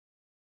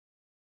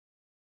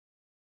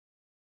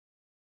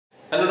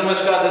Hello,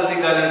 Namaskar, Sat Sri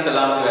Akal and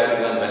Salam to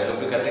everyone.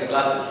 Welcome to Captain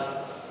Classes.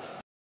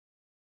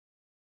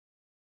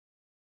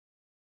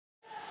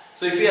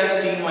 So if you have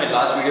seen my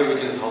last video,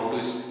 which is how to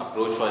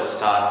approach for a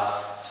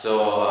star,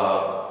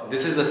 so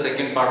this is the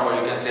second part, or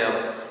you can say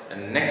a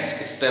next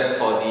step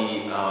for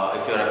the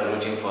if you are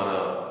approaching for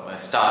a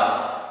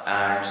star.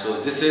 And so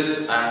this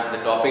is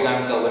the topic I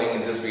am covering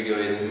in this video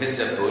is missed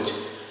approach.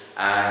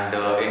 And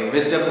in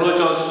missed approach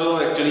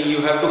also, actually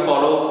you have to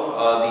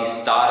follow the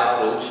star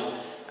approach.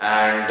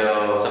 And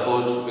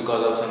suppose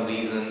because of some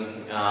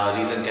reason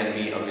can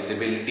be a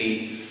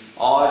visibility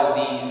or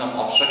some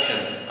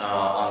obstruction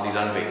on the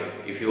runway.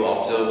 If you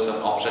observe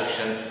some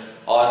obstruction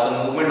or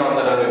some movement on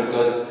the runway,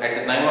 because at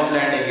the time of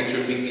landing it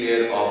should be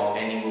clear of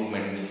any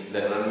movement, means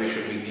the runway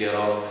should be clear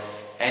of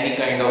any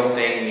kind of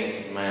thing,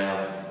 means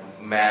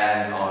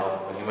man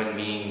or human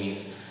being,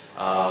 means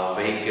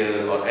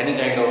vehicle or any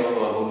kind of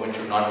movement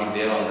should not be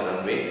there on the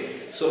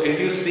runway. So if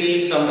you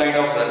see some kind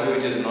of runway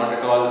which is not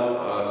at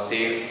all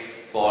safe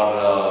for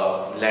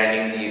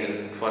landing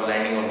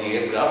on the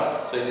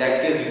aircraft, so in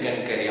that case you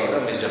can carry out a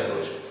missed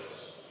approach.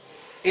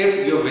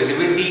 If your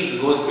visibility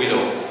goes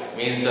below,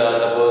 means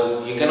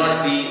suppose you cannot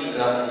see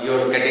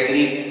your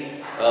category,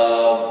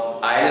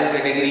 ILS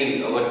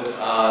category, what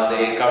the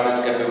aircraft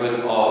is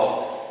capable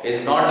of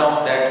is not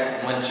of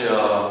that much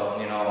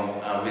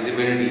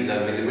visibility.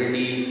 The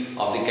visibility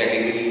of the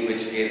category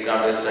which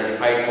aircraft is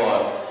certified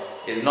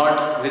for is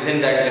not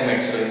within that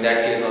limit. So in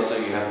that case also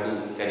you have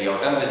to carry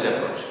out a missed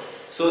approach.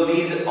 So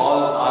these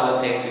all are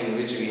the things in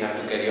which we have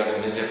to carry out a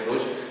missed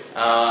approach.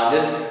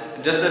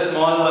 Just a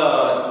small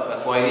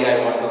query I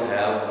want to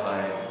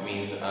have,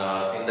 means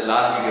in the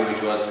last video,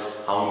 which was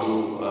how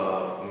to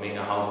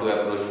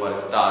approach for a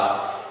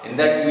star. In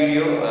that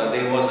video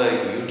there was a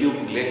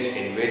YouTube glitch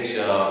in which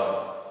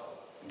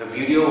the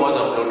video was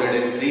uploaded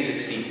in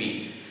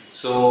 360p.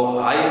 So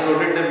I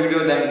uploaded the video,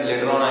 then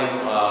later on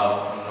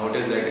I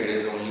noticed that it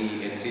is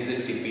only in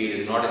 360p, it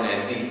is not in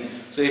HD.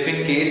 So if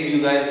in case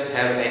you guys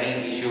have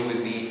any issue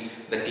with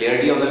the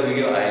clarity of the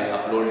video, I'll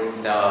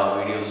upload the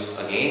videos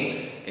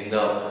again in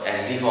the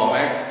HD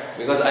format,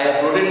 because I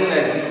uploaded in the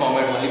HD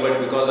format only, but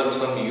because of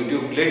some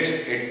YouTube glitch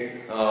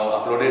it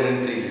uploaded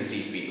in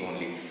 360p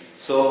only.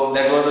 So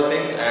that was the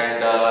thing. And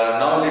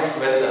now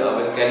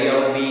we'll carry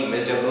out the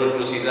missed approach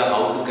procedure.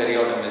 How to carry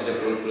out a missed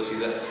approach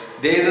procedure?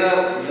 There is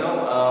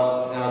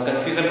a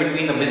confusion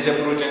between the missed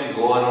approach and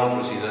go around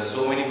procedure.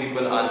 So many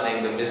people are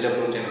saying the missed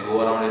approach and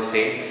go around is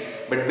same.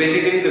 But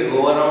basically the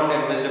go around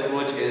and missed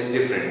approach is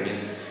different.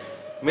 Means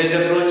missed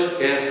approach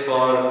is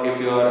for if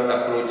you are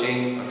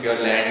approaching, if you are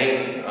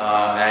landing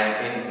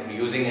and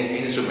using an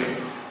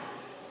instrument.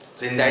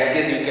 So in that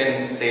case you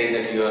can say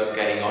that you are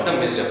carrying out a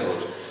missed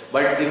approach.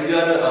 But if you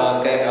are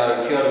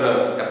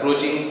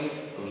approaching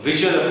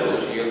visual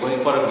approach, you are going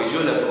for a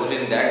visual approach,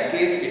 in that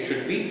case it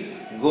should be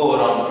go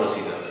around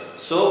procedure.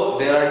 So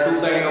there are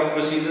two kind of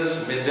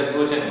procedures, missed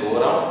approach and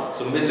go around.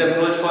 So missed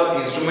approach for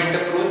instrument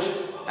approach,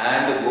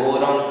 and go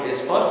around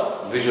is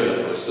for visual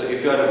approach. So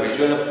if you are a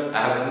visual, I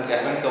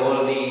haven't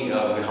covered the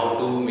how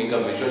to make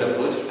a visual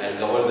approach. I'll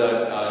cover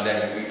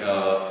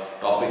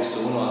that topic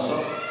soon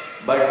also.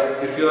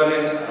 But if you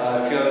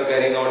are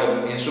carrying out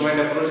an instrument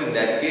approach, in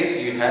that case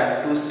you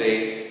have to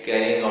say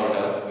carrying out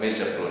a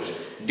missed approach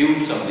due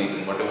to some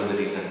reason, whatever the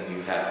reason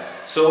you have.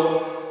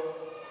 So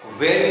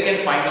where we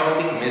can find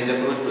out the missed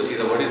approach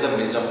procedure, what is the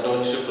missed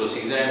approach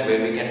procedure, and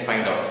where we can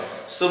find out.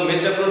 So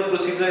missed approach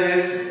procedure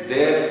is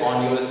there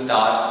on your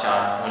star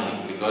chart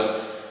only, because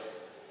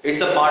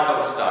it's a part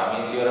of star,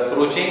 means you are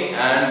approaching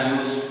and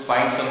you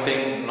find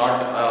something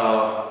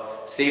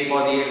not safe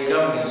for the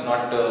aircraft, means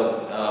not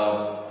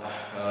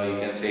you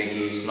can say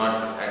it's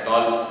not at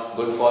all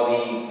good for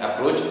the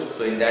approach.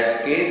 So in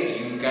that case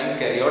you can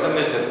carry out a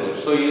missed approach.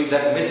 So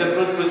that missed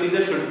approach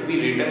procedure should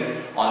be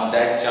written on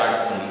that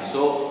chart only.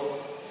 So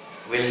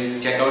we'll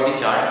check out the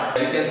chart.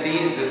 As you can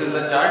see, this is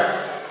the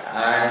chart,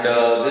 and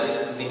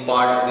this is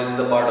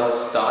the part of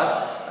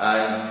star,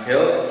 and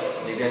here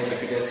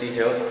if you can see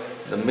here,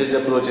 the missed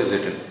approach is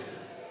written.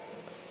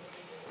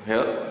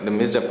 Here the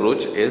missed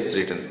approach is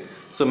written.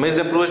 So missed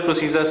approach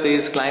procedure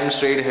says climb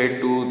straight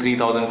ahead to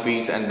 3000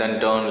 feet and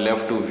then turn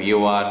left to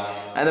VOR,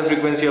 and the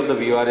frequency of the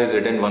VOR is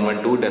written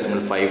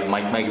 112.5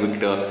 Mike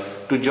Victor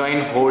to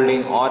join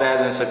holding or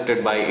as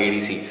instructed by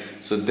ADC.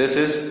 So this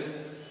is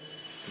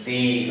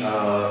the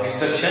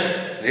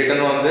instruction written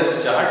on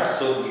this chart.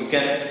 So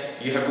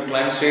you have to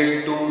climb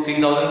straight to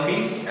 3000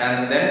 feet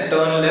and then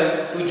turn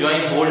left to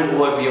join hold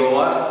over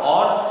VOR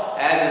or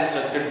as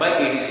instructed by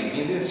ADC.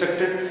 Means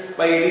instructed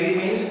by ADC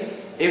means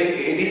if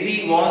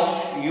ADC wants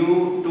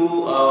you to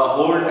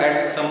hold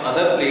at some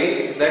other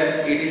place,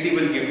 then ADC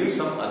will give you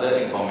some other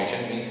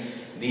information. Means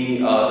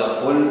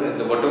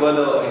whatever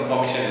the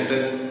information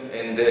written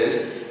in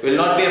this will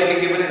not be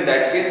applicable. In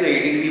that case, the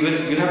ADC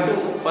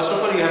will, first of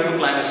all you have to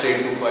climb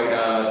straight to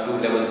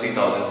level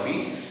 3000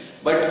 feet.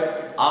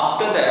 But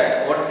after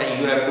that, what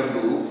you have to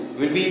do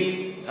will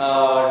be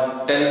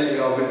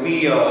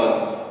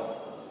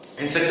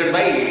instructed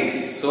by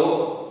ADC.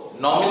 So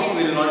normally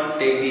we will not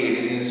take the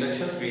ADC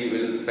instructions, we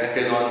will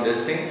practice on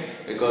this thing.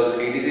 because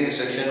ATC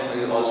instruction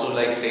is also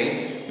like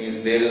same,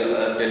 means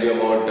they'll tell you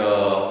about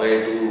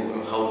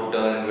how to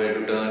turn and where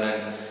to turn and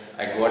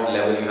at what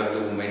level you have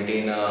to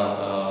maintain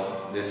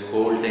this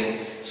hold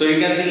thing. So you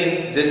can see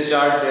in this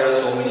chart there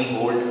are so many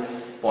hold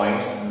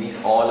points. These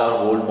all are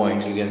hold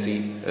points. You can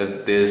see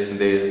this,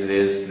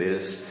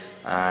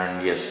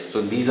 and yes.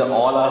 So these are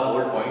all our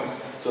hold points.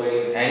 So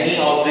in any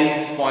of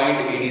these point,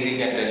 ATC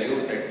can tell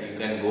you that you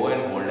can go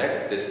and hold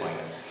at this point.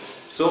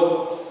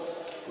 So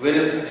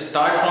we'll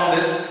start from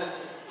this.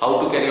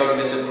 How to carry out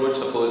this approach.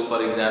 Suppose,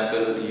 for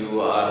example,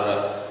 you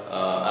are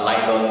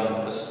aligned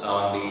on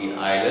the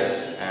ILS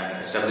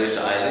and established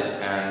ILS,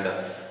 and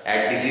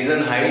at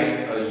decision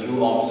height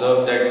you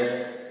observe that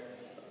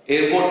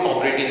airport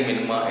operating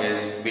minima is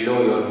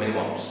below your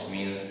minimums.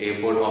 Means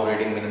airport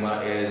operating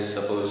minima is,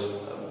 suppose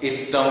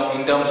it's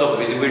in terms of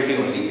visibility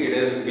only, it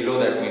is below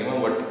that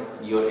minimum what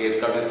your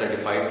aircraft is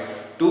certified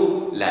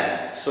to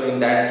land. So in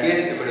that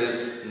case, if it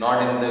is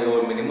not in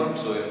your minimum,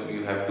 so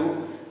you have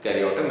to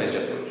carry out a missed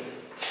approach.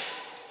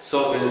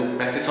 So we'll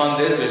practice on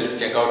this. We'll just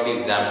check out the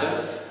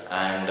example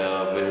and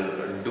we'll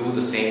do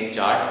the same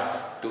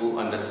chart to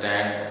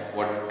understand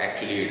what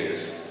actually it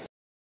is.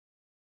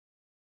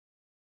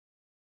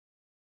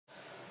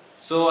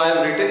 So I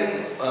have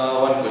written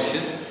one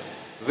question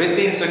with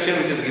the instruction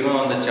which is given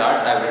on the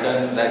chart. I have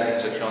written that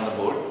instruction on the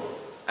board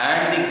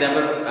and the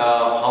example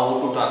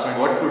how to transmit,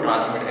 what to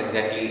transmit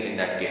exactly in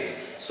that case.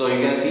 So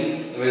you can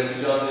see, we'll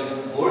switch on the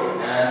board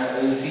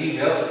and we'll see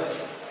here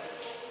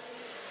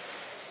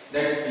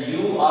that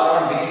you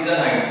are on decision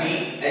height.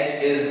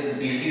 TH is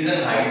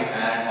decision height,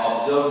 and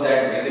observe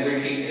that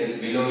visibility is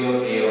below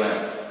your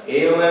AOM.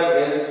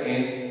 AOM is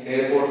in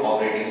airport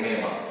operating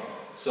minimum.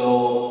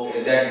 So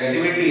that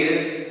visibility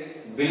is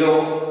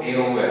below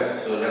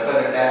AOM. So refer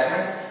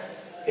attachment.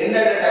 In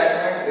that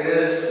attachment, it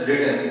is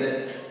written that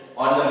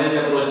on the missed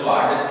approach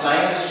part, that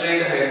climb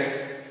straight ahead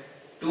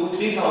to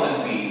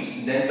 3000 feet,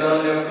 then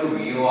turn left to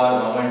VOR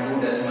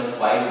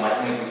 1.2.5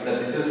 micrometer.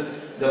 This is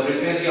the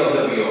frequency of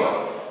the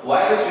VOR.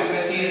 Why this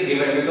frequency is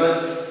given? Because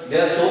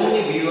there are so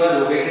many VOR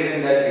located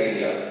in that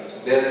area.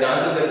 There are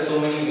chances that so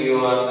many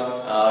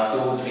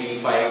VOR 2, 3,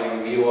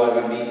 5 VOR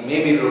will be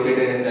maybe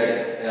located in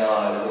that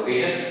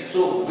location.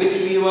 So which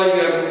VOR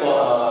you have to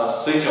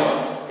switch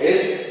on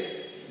is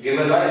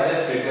given by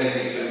this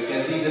frequency. So you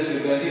can see this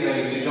frequency. When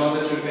you switch on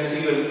this frequency,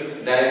 you will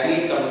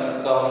directly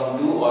come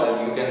to, or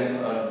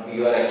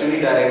you are actually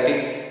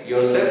directing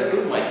yourself to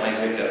Mike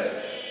Victor.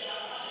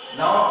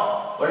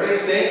 Now what it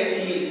is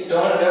saying, he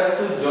turn left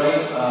to join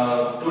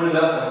turn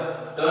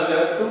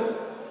left to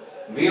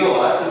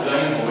VOR to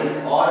join hold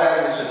or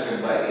as instructed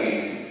by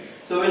ADC.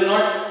 So we will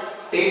not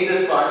take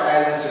this part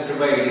as instructed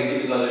by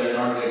ADC because we are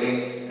not getting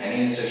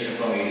any instruction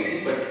from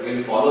ADC, but we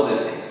will follow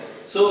this thing.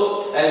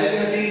 So as you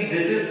can see,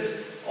 this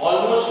is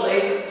almost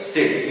like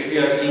SID. If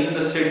you have seen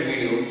the SID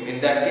video, in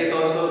that case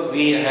also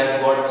we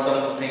have got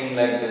something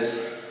like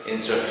this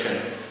instruction,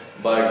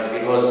 but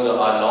it was a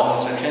long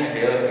instruction.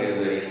 Here it is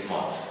very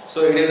small.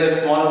 So it is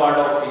a small part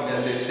of, you can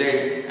say,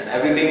 SID, and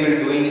everything will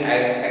be doing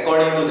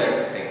according to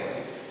that thing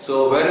only.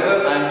 So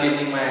wherever I am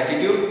changing my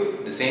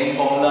attitude, the same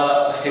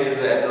formula is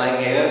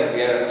applying here.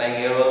 We are applying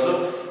here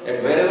also.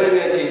 That wherever we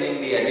are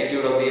changing the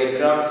attitude of the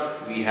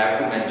aircraft, we have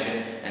to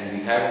mention and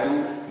we have to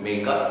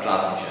make a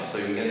transmission. So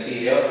you can see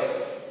here,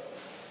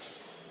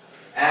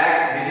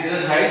 at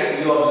decision height,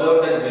 you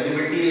observe that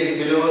visibility is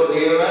below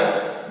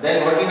AOM.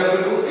 Then what you have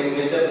to do in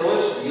this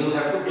approach, you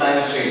have to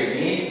climb straight.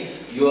 Means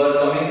you are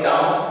coming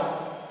down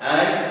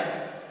and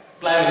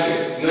climb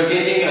straight. You are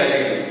changing your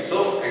attitude.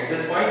 So at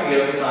this point, we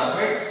have to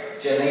transmit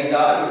Chennai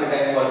Tower with a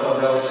time for Alpha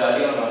Bravo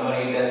Charlie on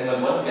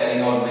 118.1,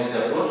 carrying out missed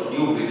approach,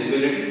 due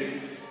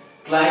visibility,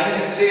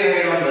 climbing straight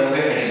ahead on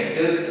runway heading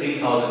till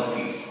 3000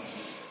 feet.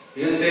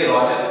 You will say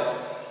Roger.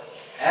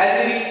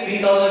 As you reach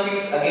 3000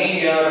 feet, again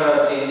you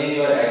are changing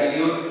your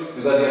attitude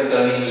because you are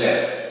turning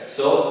left.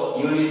 So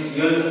you will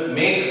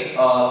make a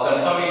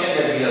confirmation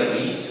that you have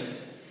reached.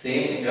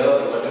 Same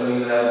here, whatever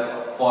you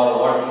have for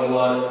what you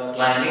are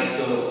climbing.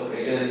 So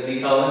it is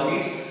 3000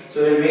 feet. So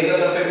you will make a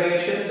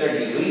configuration that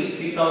you reach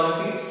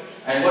 3000 feet.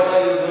 And what are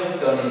you doing?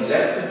 Turning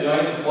left to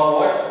join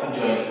forward, to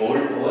join hold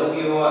over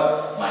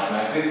your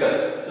Mike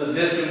Victor. So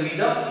this will be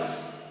the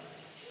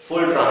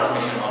full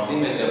transmission of the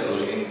missed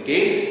approach in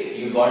case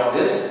you got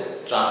this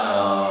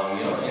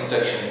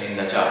instruction in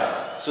the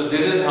chart. So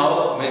this is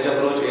how missed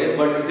approach is,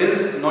 but this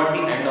is not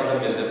the end of the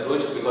missed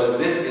approach because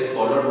this is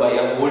followed by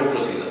a hold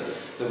procedure,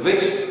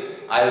 which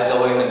I will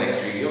cover in the next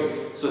video.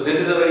 So this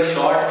is a very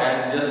short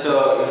and just it's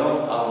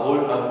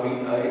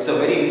a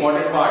very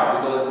important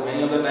part because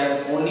many of the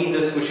time only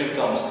this question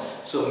comes.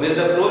 So missed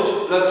approach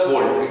plus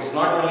hold. It's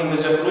not only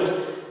missed approach.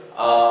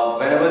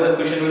 Whenever the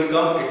question will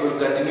come, it will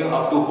continue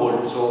up to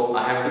hold. So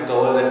I have to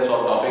cover that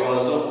topic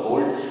also,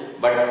 hold,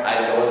 but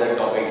I'll cover that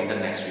topic in the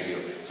next video.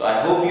 So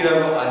I hope you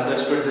have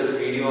understood this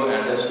video,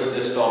 understood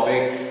this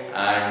topic,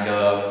 and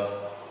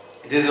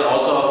this is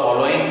also a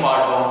following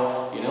part of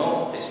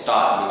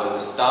star,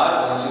 because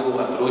star, once you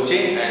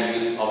approaching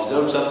and you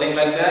observe something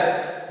like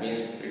that, means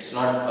it it's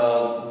not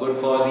good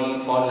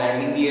for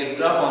landing the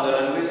aircraft on the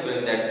runway. So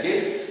in that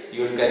case,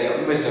 you will carry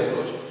out missed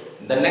approach.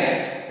 The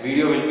next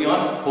video will be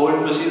on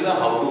hold procedure,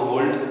 how to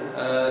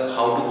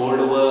hold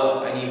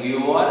over any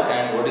VOR,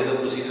 and what is the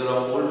procedure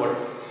of hold, what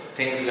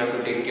things we have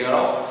to take care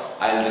of.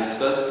 I'll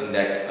discuss in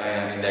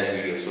that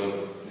video.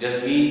 So just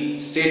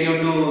stay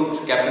tuned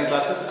to Captain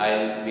Classes.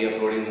 I'll be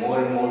uploading more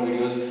and more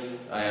videos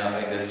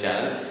in this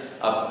channel.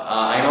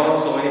 I know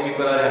so many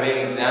people are having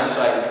exams,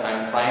 so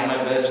I'm trying my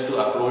best to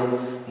upload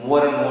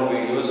more and more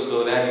videos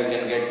so that you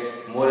can get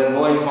more and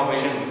more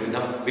information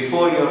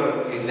before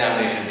your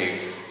examination date.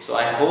 So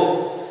I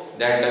hope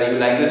that you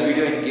like this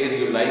video. In case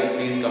you like,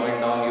 please comment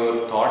down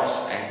your thoughts,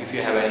 and if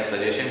you have any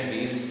suggestion,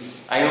 please.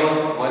 I know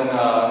one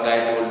guy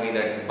told me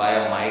that buy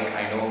a mic.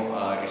 I know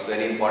it's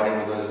very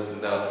important because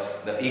the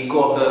echo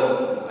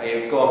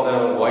of the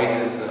voice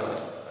is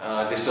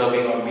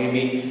disturbing, or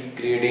maybe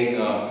creating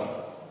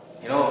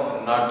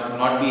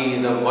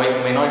the voice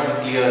may not be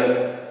clear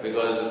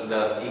because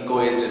the echo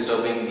is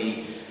disturbing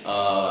the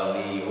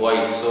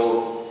voice. So,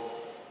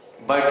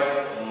 but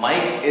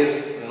mic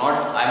is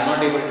not. I'm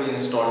not able to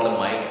install the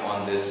mic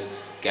on this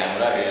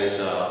camera. It is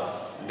a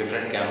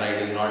different camera.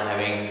 It is not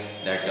having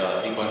that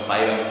 3.5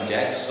 mm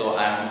jack. So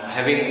I'm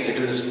having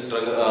little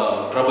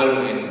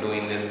trouble in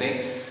doing this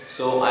thing.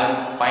 So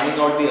I'm finding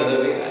out the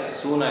other way.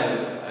 Soon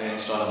I'll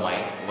install a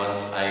mic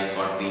once I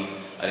got the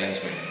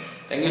arrangement.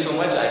 Thank you so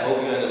much. I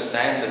hope you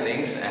understand the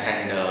things,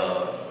 and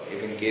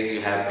if in case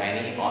you have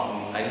any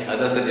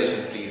other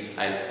suggestion, please,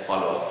 I'll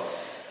follow up.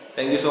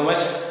 Thank you so much.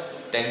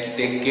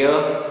 Take care,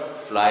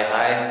 fly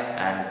high,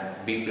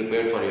 and be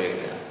prepared for your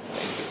exam.